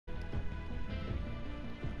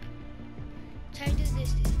Change the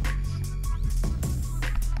distance.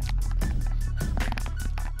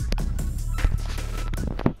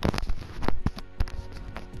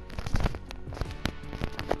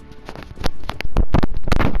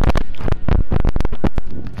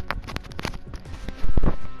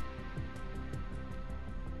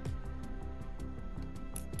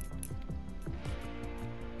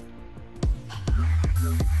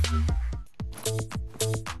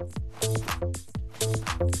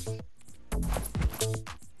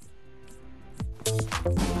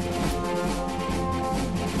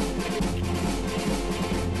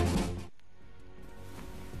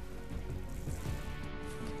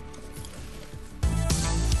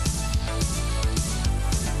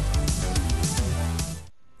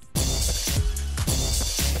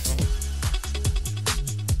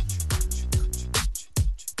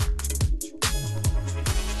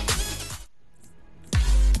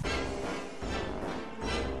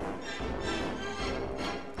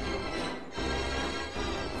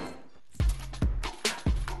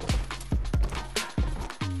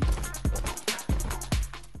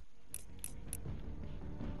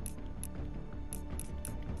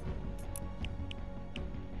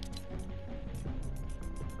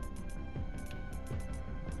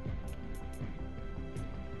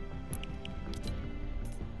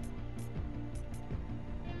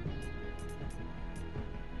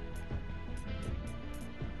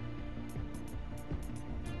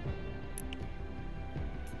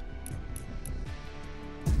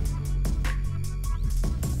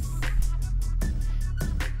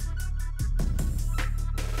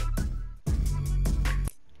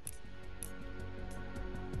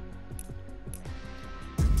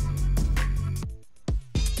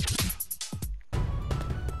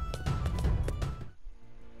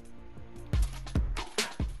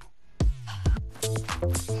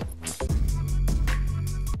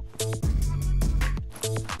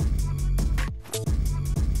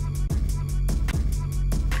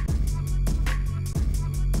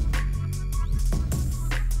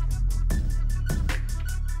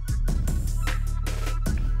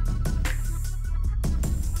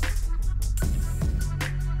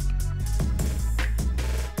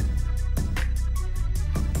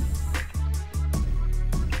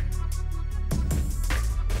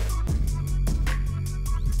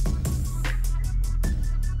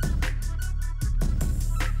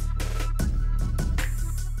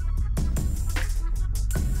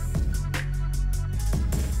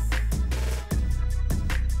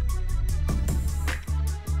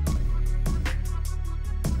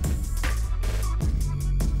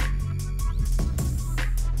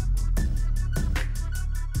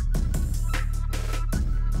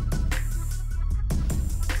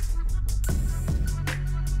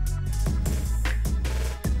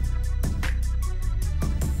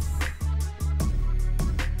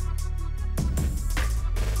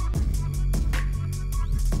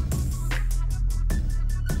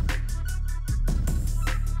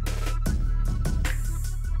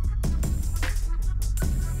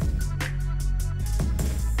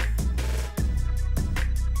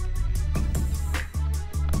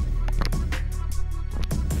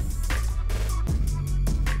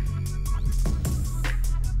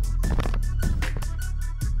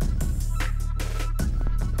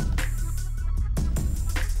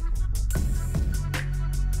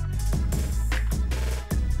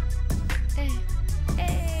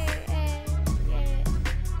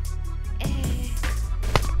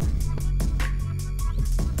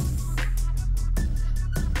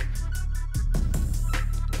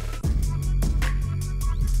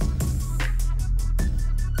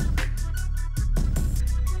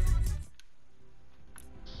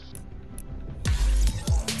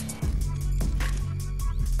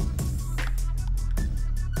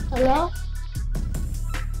 Hello?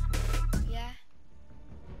 Yeah.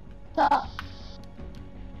 What's up?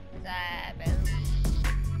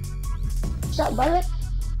 What's up, brother?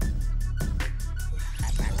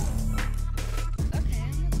 Okay,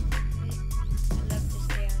 wait. I love this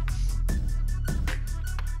dance.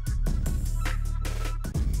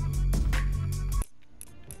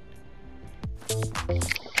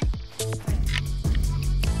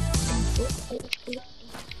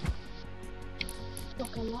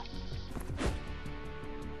 Okay, what?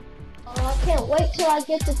 Oh, I can't wait till I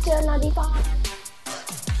get to tier 95.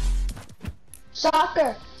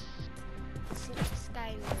 Soccer.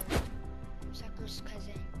 Skyler. Soccer's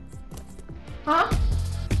cousin. Huh?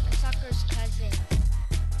 Soccer's cousin.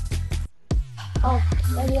 Oh,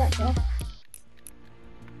 ready up, bro.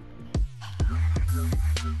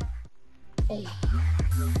 Hey.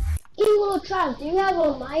 Hey, little Trav, do you have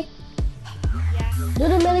a mic? Yeah. Do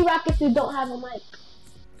the mini rock if you don't have a mic.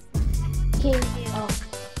 King. Oh.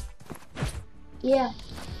 Yeah.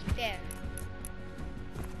 There.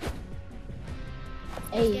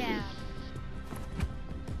 Hey. Yeah.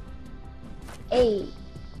 Hey.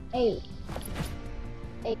 Hey.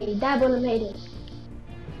 Hey. Dab on them haters.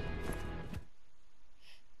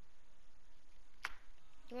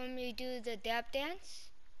 You want me to do the dab dance?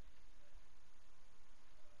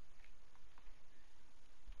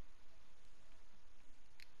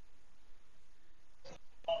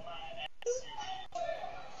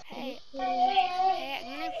 Hey, I'm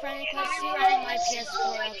gonna friend request you on my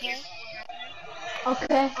PS4,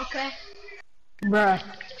 okay? Okay. Bruh.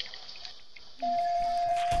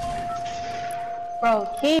 Bro,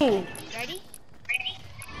 King. Ready?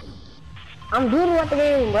 I'm doing at the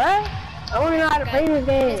game, bruh. I don't know how to play this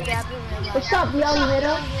game. Just dab your rim What's up. up, young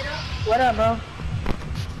hitter? What up, bro?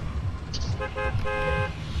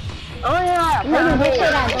 I don't know how to play Nah, this don't game. say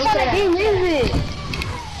that, don't What say kind of that. game is it?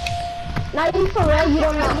 Now you for real, you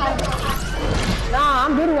don't know how to. Nah,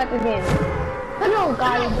 I'm doing at this game. Come on,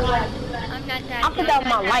 guy, you do that. I'm not that I put out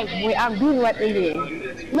my life, boy. I'm doing at this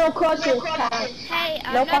game. No crosses, Kyle. Hey,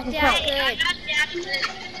 I'm No not fucking that count. good.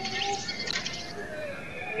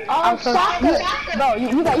 Oh, I'm so soccer. bro,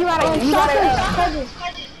 you gotta Soccer's cousin.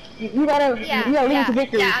 you gotta lead to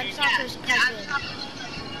victory. Yeah, I'm Soccer's cousin.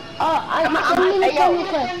 Oh, I'm in the friend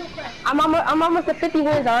request. I'm almost at 50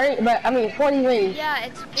 wins, alright? But I mean 40 wins. Yeah,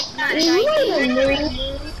 it's big not You 90. ain't a noob.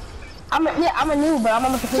 I'm a noob, but I'm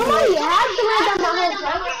almost at 50 Somebody wins. has to land on my whole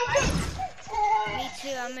friend. Me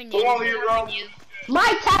too, I'm a noob.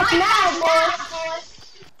 My tap now, boy.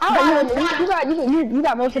 You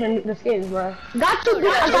got most of the skins, bro. Got you,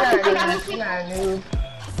 bitch. I got you, bitch. You're not a noob.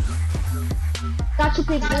 Got you,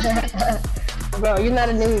 bitch. Bro, you're not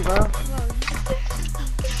a noob, bro.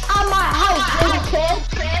 On my house, little kid.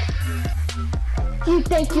 You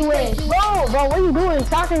think you is? Bro, what are you doing?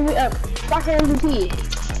 Soccer MVP.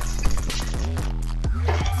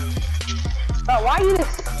 Bro, why are you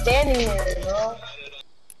just standing there, bro?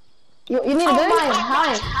 You need a Oh gun? my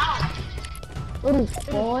house. Little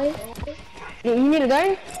boy. You need a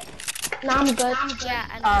gun? Nah, I'm good. Yeah,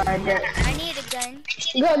 Alright, good. I need a gun.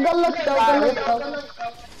 Good look, though. Good look,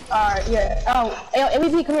 though. Alright, yeah. Oh, hey,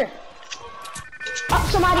 MVP, come here. Oh,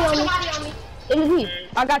 somebody on me. MVP,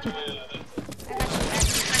 I got you.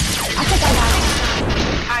 I think I got him.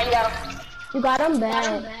 Alright, you got him. You got him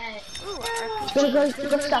bad. Ooh,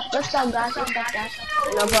 Good stuff, guys. Good stuff, guys.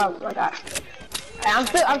 No problem, I got it. Hey, I'm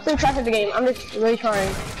still trash at the game. I'm just really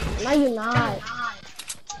trying. No, you're not.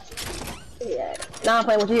 Yeah. Now I'm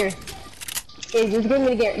playing with you here. Hey, just give me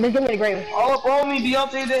the game. Just give me the grave. All up on me,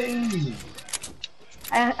 Deontay Day.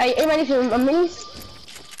 Anybody need some minis?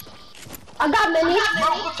 I got many. I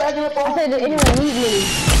said, does anyone need minis?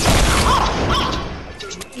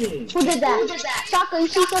 Who did that? Soccer, you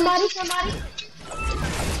see somebody?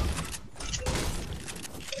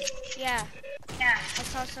 yeah. I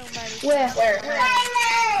saw somebody. Where?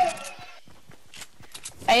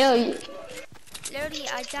 Hey, yo, Literally,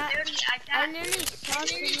 I literally saw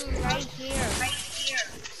someone right here.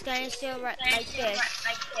 Standing still right like this.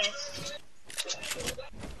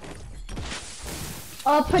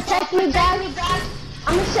 Protect me, guys.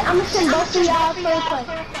 I'm gonna send both of y'all first one.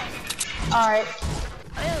 alright.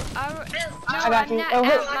 No, I got I'm you. not Oh, at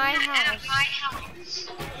wait. my house.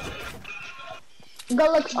 Go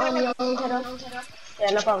look on your own hitter.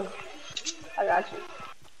 Yeah, no problem. I got you.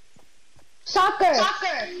 Soccer.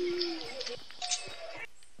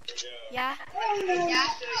 Yeah?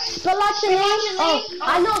 Spell out your name. Oh,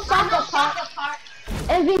 I know soccer part.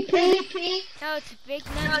 MVP. No, it's Big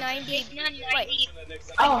Nun 90. Wait.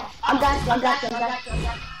 Oh, I got you. I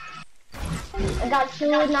got you.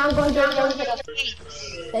 Now I'm gonna get young hitter.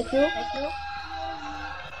 Thank you.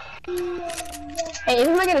 Hey, if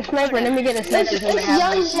I get a sniper, let me get a sniper. It's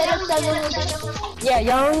young hitter 700. Yeah,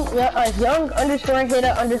 young underscore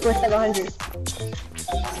hitter underscore 700.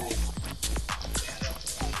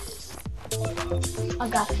 I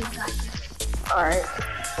got you. Alright.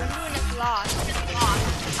 I'm doing a vlog.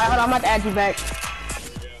 Alright, hold on, I'm about to add you back.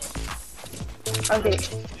 Okay.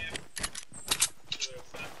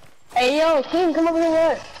 Hey, yo, King, come over here,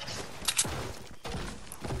 what?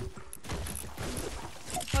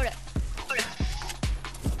 Hold up.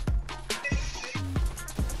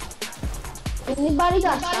 Anybody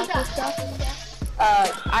got soccer stuff?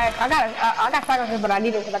 I got shotguns, but I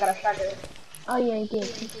need them because I got a shotgun. Oh yeah, you did.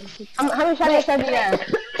 How many shotguns do you have?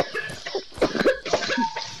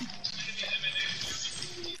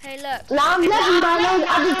 Hey, look. Nah, I'm nothing, bro. I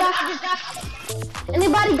just got.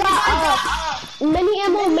 Anybody got mini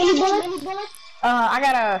ammo, mini bullets? I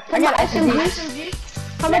got a SMG.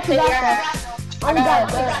 How much you got? Only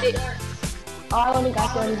got 6. Oh, I only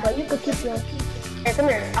got 30, but you could keep yours. Hey, come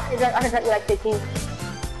here. I can drop you like 15.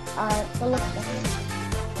 Alright, so let's go.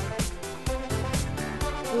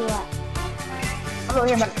 Where you at? I'm over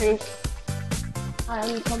here by the trees. Alright,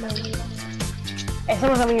 let me come over here. Hey,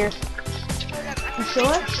 someone's over here. You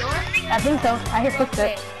sure? I think so. I hear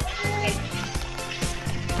footsteps.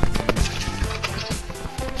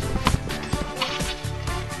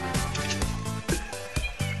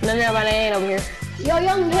 No, but they ain't over here. Yo,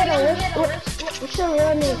 young widow, what's your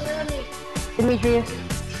real name? Demetrius.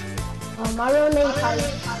 My real name is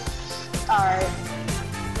Tyrese. Alright.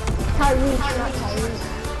 Tyrese, not Tyrese.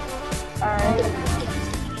 Alright.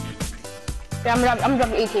 Yeah, I'm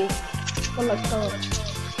dropping 18. So let's go.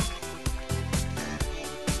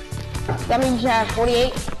 That means you have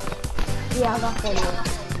 48? Yeah, I got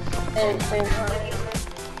 48.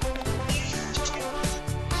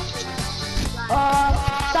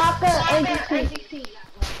 Soccer NGT.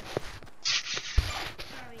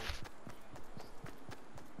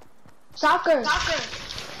 Soccer.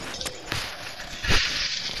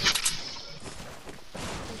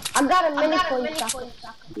 I got a minute for you, soccer.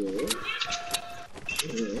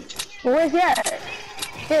 Well, where's that?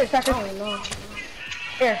 Here, sucker. Oh, no.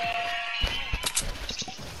 Here.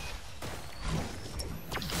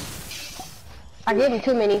 I gave him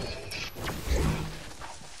too many.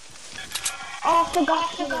 Oh, I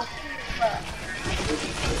forgot to go.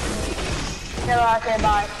 Hello, I said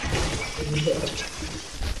bye.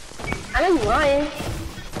 I know you're lying.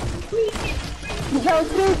 So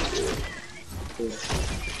stupid.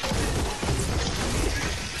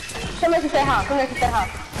 Somebody say hi. Somebody say hi.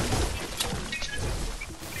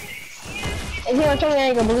 If you don't tell me, I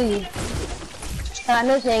ain't gonna believe you. And I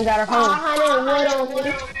know she ain't got her phone.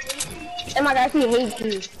 And my God, she hates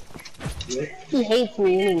you. She hates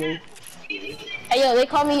me anyway. Hey yo, they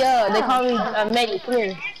call me Maggie. Come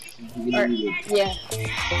here. Or, yeah.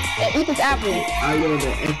 Yeah, eat this apple.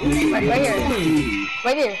 Right here.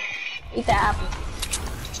 Right here. Eat that apple.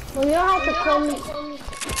 Well, you don't have to call me.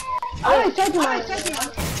 I already told you mine.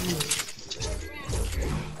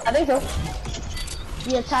 I think so.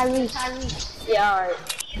 Yeah, Tyrese. Yeah, alright.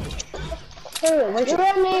 Hey, what's your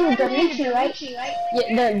real name? Is Dimitri, right?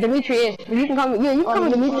 Yeah, Dimitri is. You can call me. Yeah, you can call me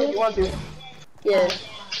Dimitri if you want to. Yeah.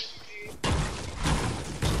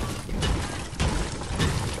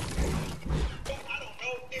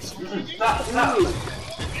 Stop.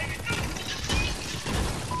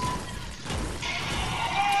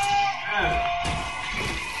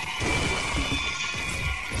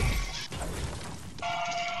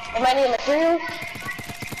 Am I need materials?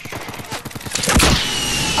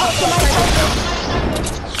 Oh,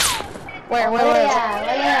 Where?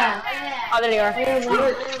 yeah. Oh, there they are. Hey,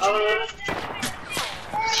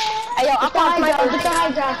 yo, I found Get the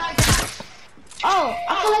high ground. Oh,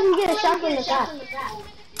 I feel like you get a shot from the back.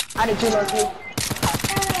 I did too much.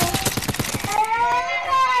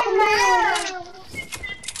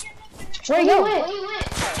 Where you go?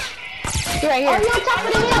 You're right here. Oh, you're on top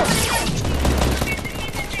of the hill.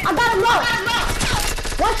 I got him low.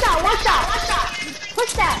 One shot.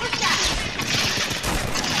 Push that.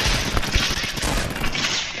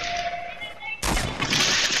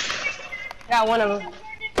 Got one of them.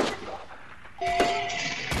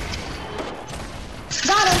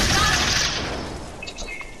 Got him.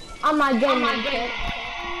 I'm not getting him.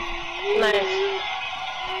 Nice.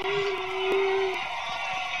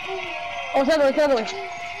 Oh, it's the other way.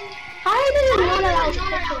 How you didn't know that I was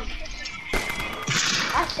pushing?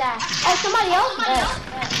 That's that. Oh, somebody else?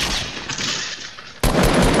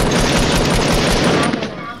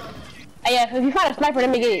 Hey, yeah, if you find a sniper, let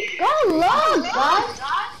me get it. Go low, guys.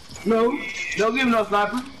 No, don't give him no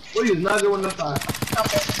sniper. What are you not doing no sniper?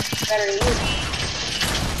 Okay, better than you.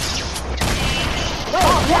 Wait,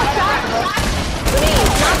 what shot?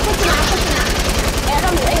 I'm pushing out. Hey,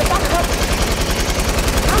 come here. Hey, stop it up.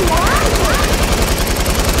 I'm lying.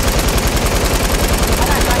 I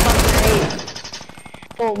got a sniper.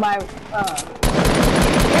 Oh, my,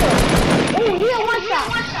 Ooh, he had one shot.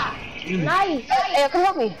 Nice. Hey, come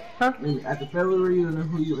help me. Huh? At the family reunion,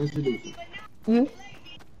 who you introducing? You?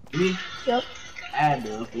 Yep. At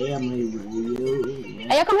the family reunion.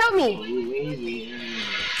 Hey, come help me.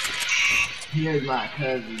 Here's my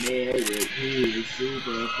cousin Eric. He is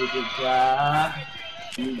super freaking fly.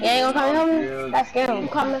 You ain't gonna come help me? That's scary. I'm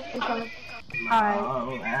coming.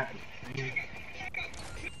 Alright.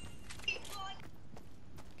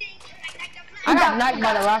 I got knocked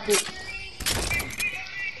by the rocket.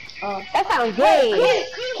 That sounds great.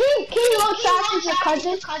 Can you look fast as your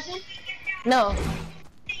cousin? No.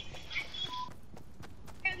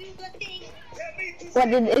 What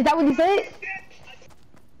is that what you said?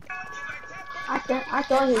 I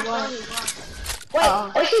thought he was. Wait,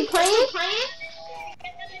 is he playing?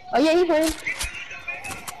 Oh yeah, he's playing.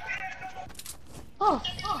 Oh.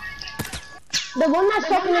 The one that's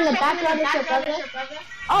talking in the background is your brother?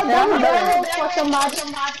 Oh, Yeah, I'm that's a for somebody.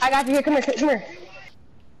 I got you here. Come here.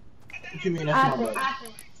 What you mean that's my brother?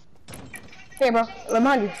 Here, bro. I'm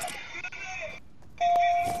behind you.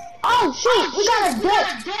 Oh shoot, we got a dip.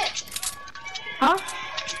 Huh?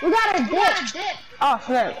 We got a dip. Oh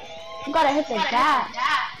snap. We gotta hit the gas.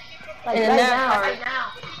 Like And right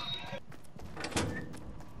now.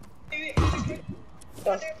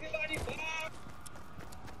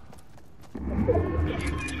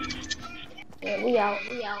 Yeah, we out.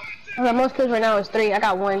 Okay, most kills right now is 3. I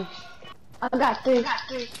got 1. I got 3.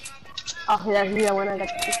 Oh, yeah, you got 1. I got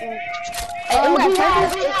 2. Hey, We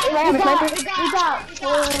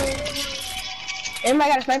anybody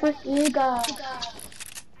got a sniper?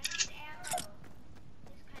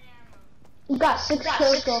 We got 6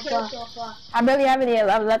 kills so far. I barely have any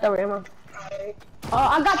leftover ammo. Oh,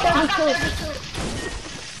 I got 32.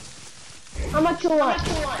 How much you want?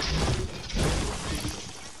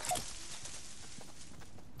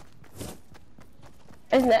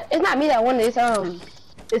 It's not me that won it.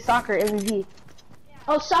 It's soccer MVP.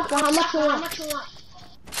 Oh, soccer. How much you want?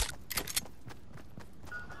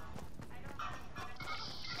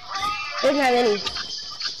 There's not any.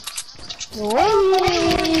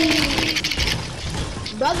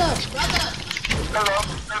 Brother.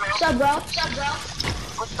 What's up, bro?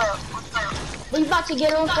 What's up? We about to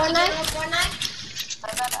get on Fortnite?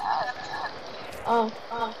 Oh.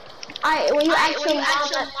 Alright, when you ask your mom,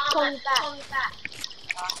 call me back.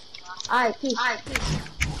 Alright, peace.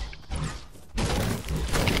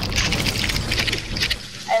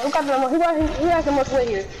 Hey, who got the most weight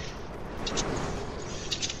here?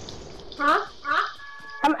 Huh?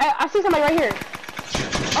 I see somebody right here.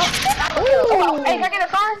 Oh, hey, can I get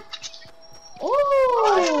a car?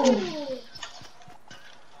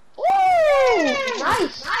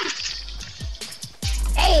 Nice.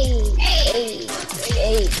 Hey.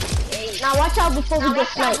 Now watch out before we get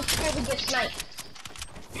sniped.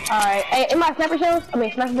 Alright, hey, in my sniper shells?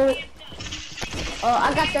 Sniper bullet?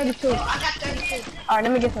 I got 32. Alright,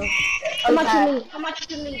 let me get some. How much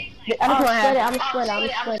you need? I'm split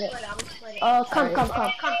it. Come.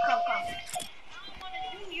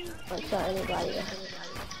 Don't show anybody.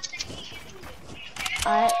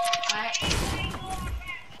 Alright.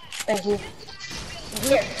 Thank you.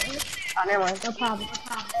 Here. Oh, never mind. No problem.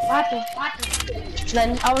 Watch it. Then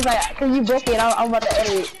I was like, cause you broke it, I was about to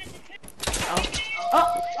edit it. Oh.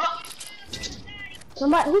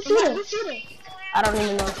 Somebody, who's shooting? I don't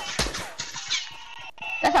even know.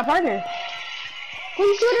 That's our partner. Who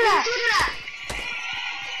you shooting at?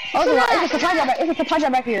 Oh, it's a supply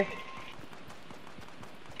drop back here.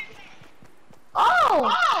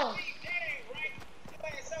 Oh!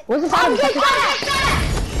 What's the sound?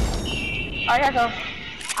 Alright, here I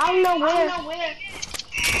I don't know where.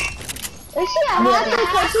 Is she at home?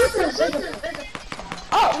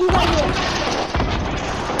 Oh, he's right here.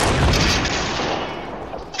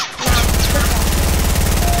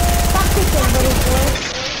 Stop kicking, buddy boy.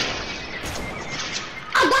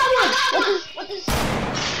 I got one! What is...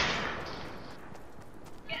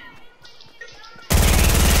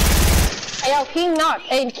 Hey, yo, King knocked.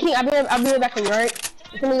 Hey, King, I'll be right back from you, alright?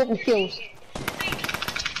 Let me get some kills.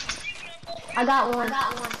 I got one.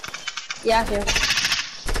 Yeah, I feel.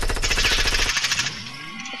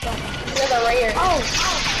 Another right here. Oh,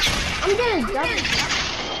 I'm getting jumped.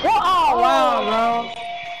 Oh, wow, bro.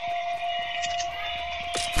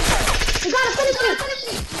 You gotta finish me.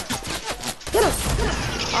 Get him.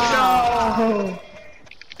 Oh.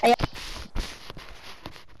 Hey,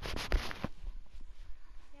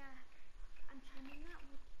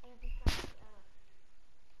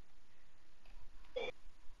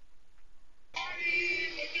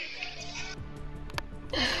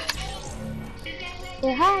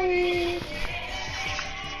 Say hi.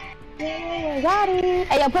 yeah, got it.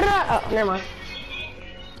 Hey, yo, put it on. Oh, never mind.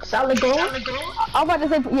 Solid gold? I'm about to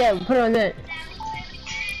say, yeah, put it on that.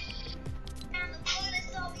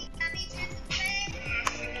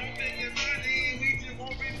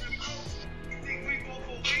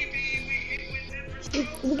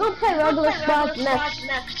 We're gonna play regular squads next.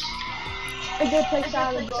 I did play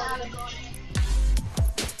solid gold.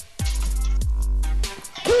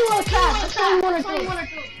 Kilo trap, that's all you wanna do.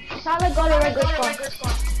 Solid gold and regular squad.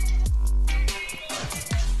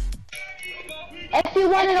 If you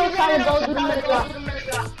want it on solid gold, do the middle drop.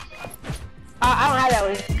 I don't have that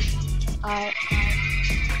one. Alright.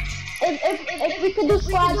 If we could do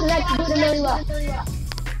squads, let's do the main left.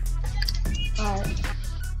 Alright.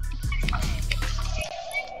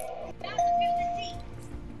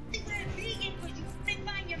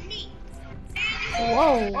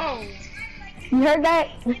 Whoa. You heard that?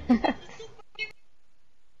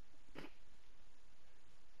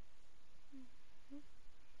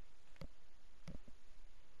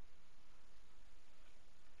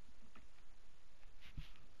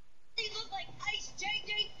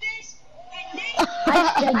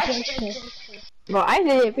 Bro, I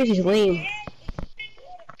did fish is lame.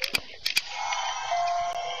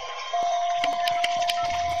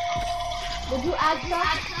 Did you add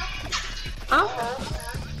that? Huh?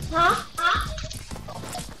 Huh?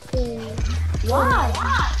 Why?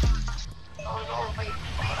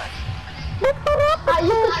 You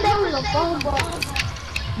can stay with the phone, bro.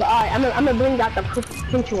 But alright, I'm gonna bring out the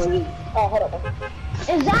picture on you. Oh, hold up.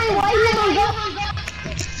 And Zion, why you hung up?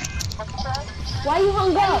 Why you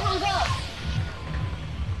hung up?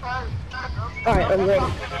 Alright, I'm ready.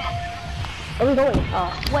 Where are we going?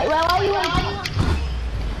 Wait, why are you hung up?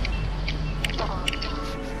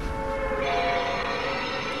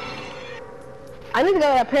 I need to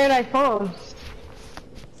go to Paradise Farms.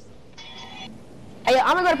 Hey,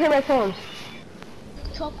 I'm gonna go to Paradise Farms.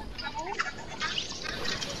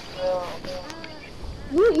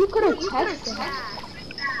 You could have texted her.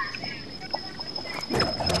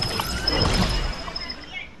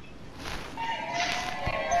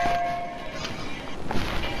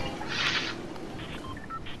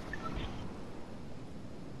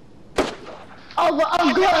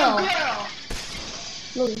 Oh, girl.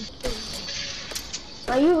 Look.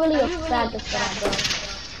 Are you really a fat bro?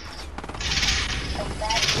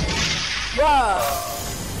 Bro.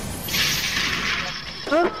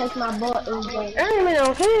 Take my butt in jail. That ain't make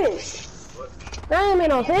no sense. That ain't make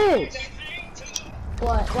no sense.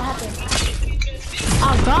 What happened?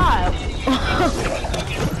 Oh, God.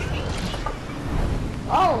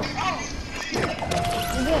 Oh.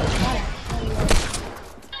 You did.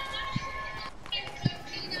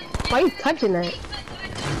 Why are you touching that?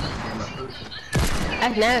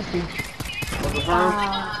 That's nasty.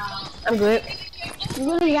 I'm good. You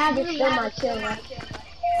really had to steal my chill, right?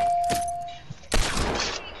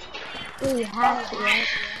 You really had to, right?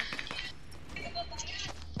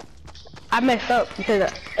 I messed up because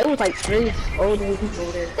it was like 3 older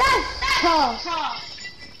people there. That's tough.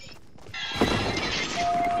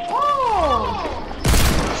 Oh!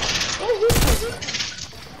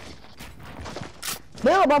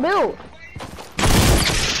 Build, bro, build.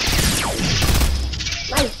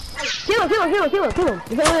 Nice. Kill him. He's over there.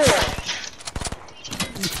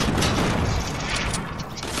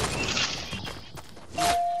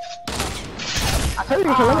 I told you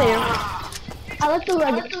to come in there. Let's do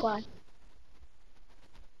regular squad.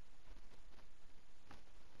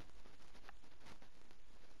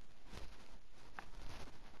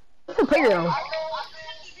 What's the playground?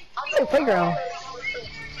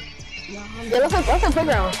 Yeah, let's play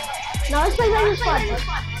playground. No, let's play regular squad.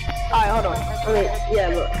 Alright, hold on. I mean, yeah,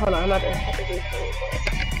 look, hold on, I'm not there.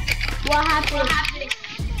 What happened?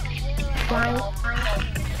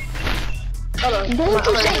 Hold on. Didn't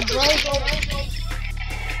you say bro?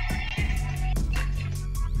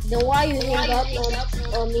 Then why you hang up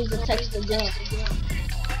on me to text the girl?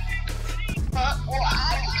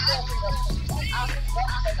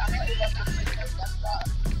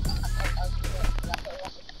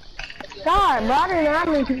 God, bro, I don't know how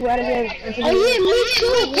many people out of here. Oh yeah, me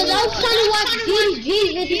too, cause I was trying to watch DDG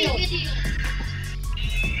video.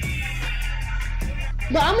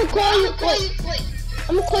 But I'm gonna call you,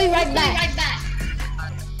 I'm gonna call you right back.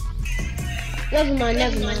 Never mind.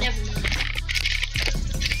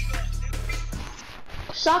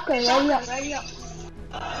 Soccer, ready up.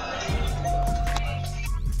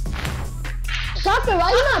 Soccer, why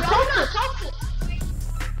you not talking?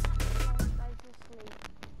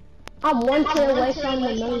 I'm 1 kill away from the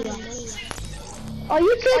main one. Oh,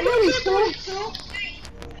 you killed me too?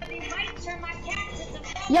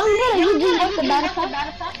 Young brother, you just want the battle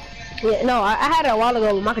pass? Yeah, no, I had it a while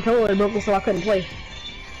ago, but my controller was broken, so I couldn't play.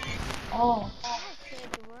 Oh.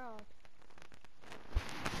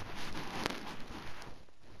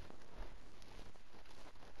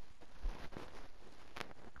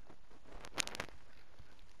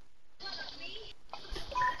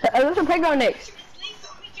 Let's play playground next.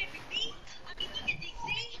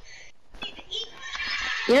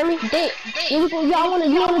 You hear me? Y'all wanna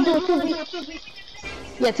do a 2v2?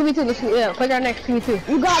 Yeah, 2v2, let's playground next, 2v2.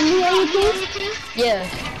 You got me on your team? Yeah,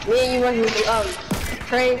 me and you working with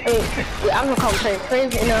Trey, yeah, I'm gonna call him Trey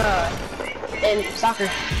and soccer.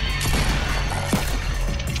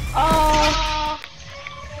 How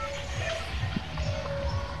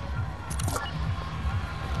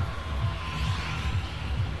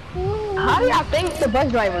do y'all think the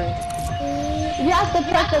bus driver? You have to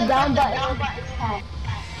press the down button.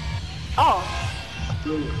 Oh.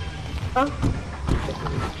 Huh?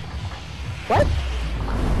 What?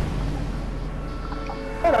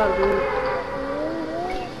 Hold on, dude.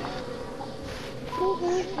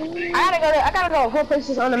 I gotta go 4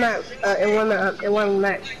 places on the map in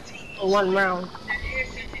one round.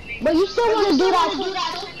 But you still want to do that too?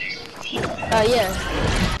 Yeah.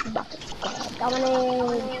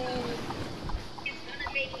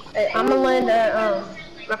 Hey, I'm gonna land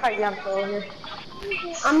my fight down over here.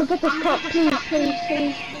 I'm gonna get this cup, please.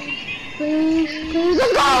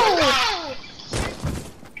 Let's go!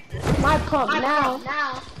 My cup now.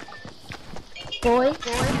 Boy.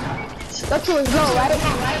 Go to his low, right?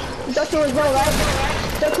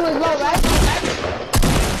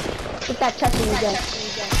 Get that chest in again.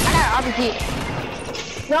 I got an RPG.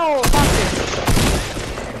 No, fuck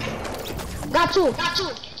it. Got you.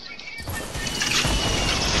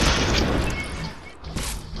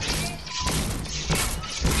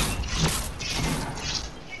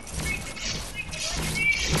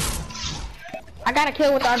 I got a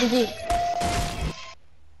kill with the RPG.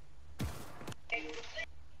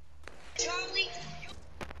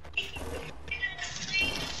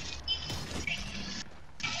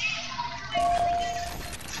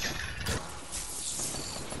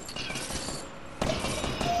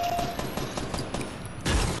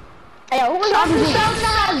 Hey, who was the RPG?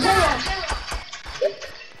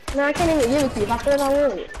 No, I can't even give it to you. If I put it on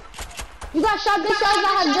wood. You got shot this side, I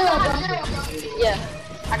have zero. Yeah.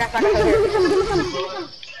 I got Give me some.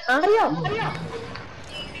 Huh? Hurry up.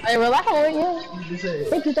 Hey, relax on it, yeah.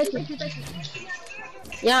 Thank you.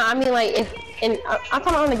 Yeah, I mean, like, if, and I'm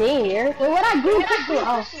talking on the game, yeah? Wait, what I do?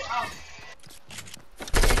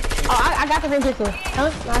 I got the ring pistol. Huh?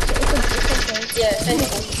 No, it's okay. Yeah, thank you.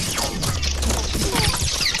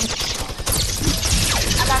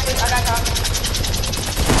 I got this.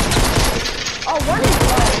 Oh, one is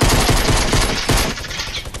low.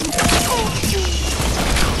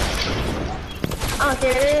 Oh,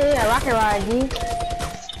 yeah, rocket ride, G.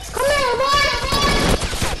 Come here, boy.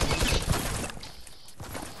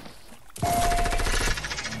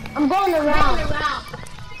 I'm going around. You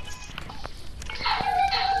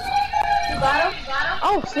got him?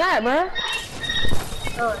 Oh, snap, bro.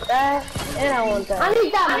 Oh, that, and I want that. I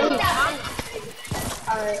need that.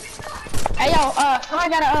 Alright. Hey, yo, I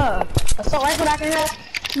got a assault rifle that I can have.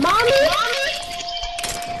 Mommy?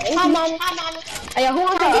 Hi, mommy. Hey, yo, who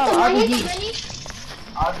wants the RPG?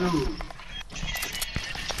 I do.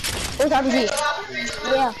 Who's the RPG?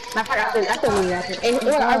 Yeah. I still need that. Hey, what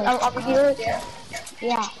RPG is?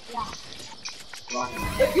 Yeah.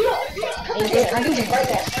 Hey, I think you break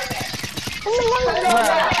that.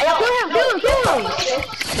 Hey, yo, kill him.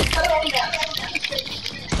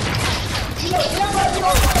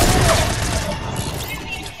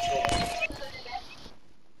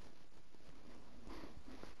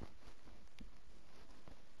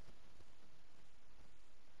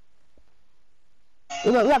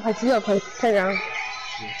 We gotta play playground.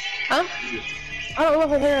 Huh? I don't know if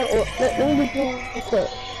we're here. Let me do this.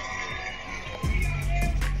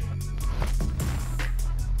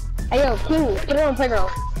 Hey, yo, King, put it on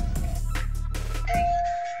playground.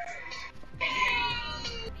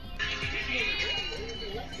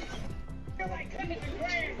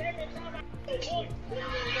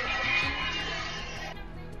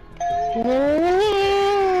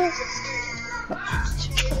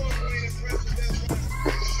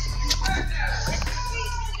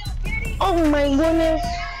 Oh my goodness.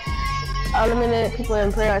 Eliminate people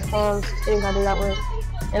in prayer spawns. Things I do that way.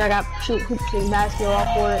 And I got shoot hoops and basketball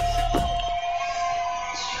for it.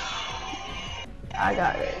 I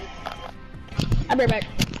got it. I'll be right back.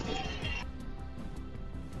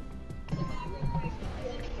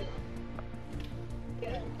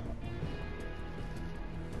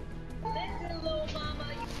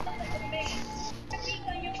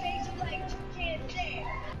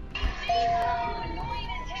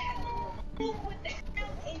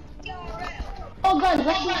 Oh, guns.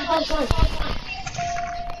 Let's do guns.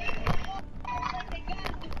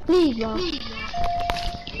 Please, bro.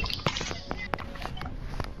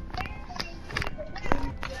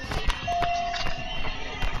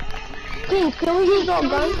 Please, can we use our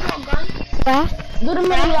guns? Yeah. Do the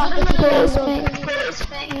money off the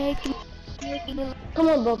Come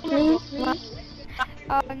on, bro, please.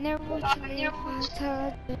 I never want to leave my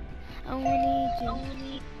touch. I need you.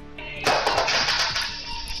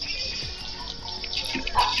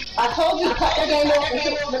 I told you to cut that game off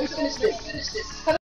and let me finish this.